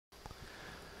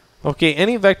Okay,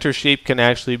 any vector shape can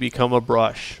actually become a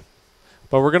brush,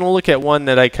 but we're going to look at one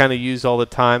that I kind of use all the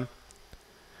time.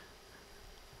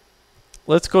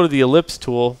 Let's go to the ellipse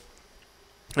tool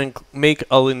and make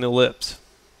an ellipse,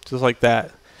 just like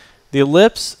that. The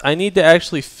ellipse, I need to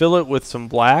actually fill it with some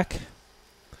black,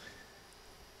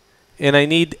 and I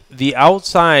need the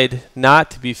outside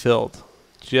not to be filled,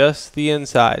 just the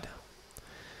inside.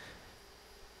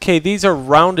 Okay, these are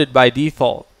rounded by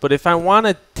default, but if I want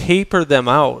to taper them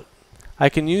out, I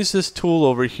can use this tool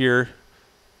over here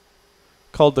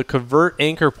called the Convert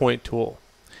Anchor Point tool.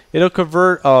 It'll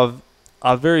convert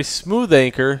a very smooth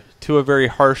anchor to a very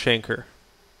harsh anchor.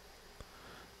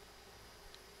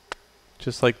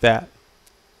 Just like that.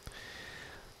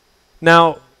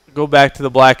 Now, go back to the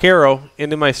black arrow,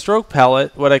 and in my stroke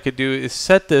palette, what I could do is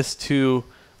set this to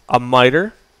a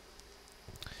miter,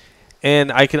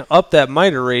 and I can up that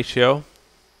miter ratio.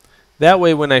 That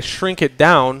way when I shrink it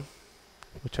down,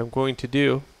 which I'm going to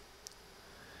do,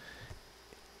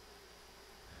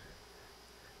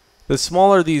 the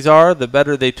smaller these are, the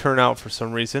better they turn out for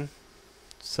some reason.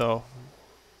 So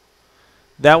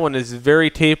that one is very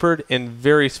tapered and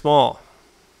very small.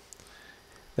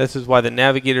 This is why the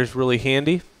Navigator is really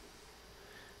handy.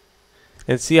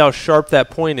 And see how sharp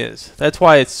that point is. That's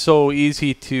why it's so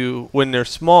easy to, when they're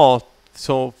small,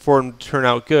 so for them to turn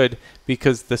out good,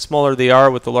 because the smaller they are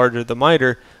with the larger the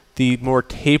miter, the more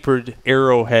tapered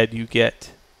arrowhead you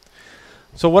get.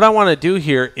 So what I want to do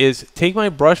here is take my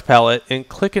brush palette and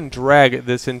click and drag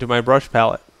this into my brush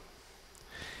palette.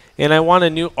 And I want a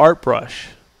new art brush.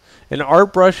 An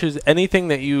art brush is anything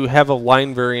that you have a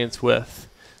line variance with.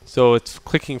 So it's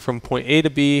clicking from point A to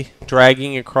B,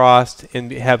 dragging across,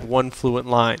 and have one fluent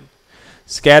line.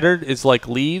 Scattered is like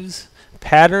leaves.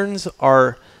 Patterns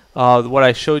are what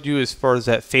I showed you as far as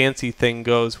that fancy thing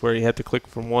goes, where you have to click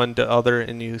from one to other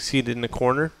and you see it in the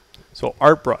corner. So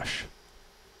art brush.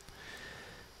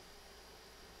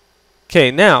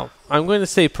 Okay, now I'm going to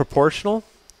say proportional.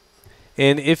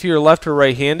 And if you're left or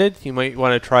right-handed, you might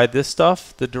want to try this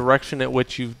stuff, the direction at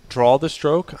which you draw the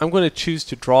stroke. I'm going to choose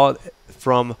to draw it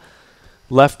from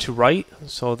left to right,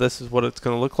 so this is what it's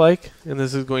going to look like, and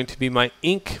this is going to be my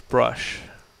ink brush.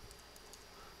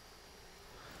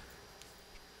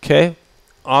 Okay,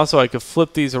 also I could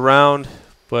flip these around,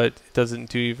 but it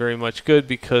doesn't do you very much good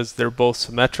because they're both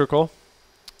symmetrical,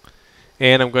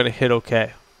 and I'm going to hit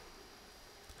OK.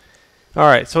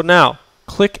 Alright, so now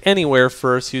click anywhere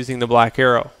first using the black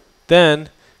arrow, then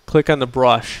click on the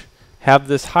brush, have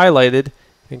this highlighted,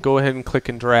 and go ahead and click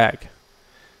and drag.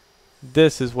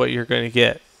 This is what you're going to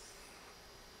get.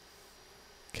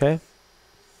 Okay?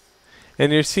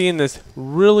 And you're seeing this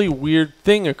really weird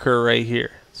thing occur right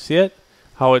here. See it?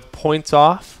 How it points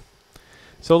off?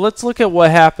 So let's look at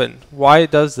what happened, why it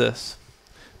does this.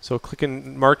 So click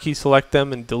and marquee select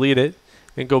them and delete it,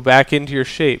 and go back into your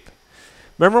shape.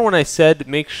 Remember when I said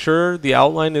make sure the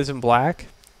outline isn't black?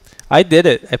 I did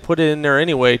it. I put it in there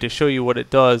anyway to show you what it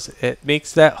does. It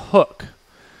makes that hook.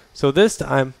 So this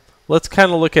time, let's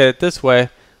kind of look at it this way.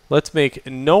 Let's make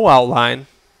no outline,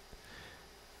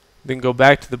 then go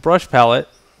back to the brush palette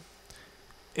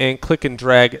and click and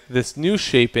drag this new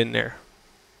shape in there.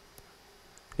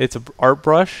 It's an art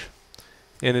brush,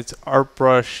 and it's art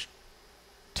brush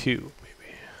 2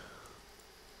 maybe.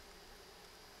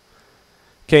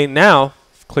 Okay, now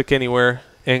click anywhere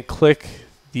and click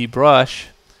the brush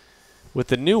with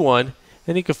the new one,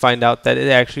 and you can find out that it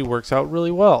actually works out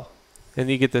really well. And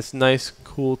you get this nice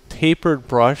cool tapered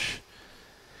brush,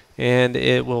 and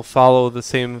it will follow the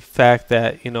same fact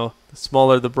that, you know, the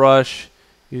smaller the brush,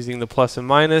 using the plus and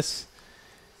minus,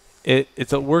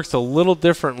 it works a little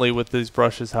differently with these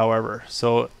brushes, however.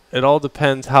 So it all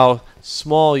depends how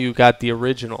small you got the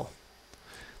original.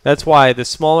 That's why the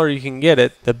smaller you can get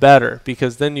it, the better,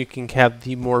 because then you can have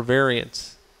the more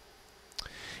variance.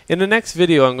 In the next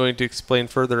video, I'm going to explain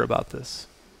further about this.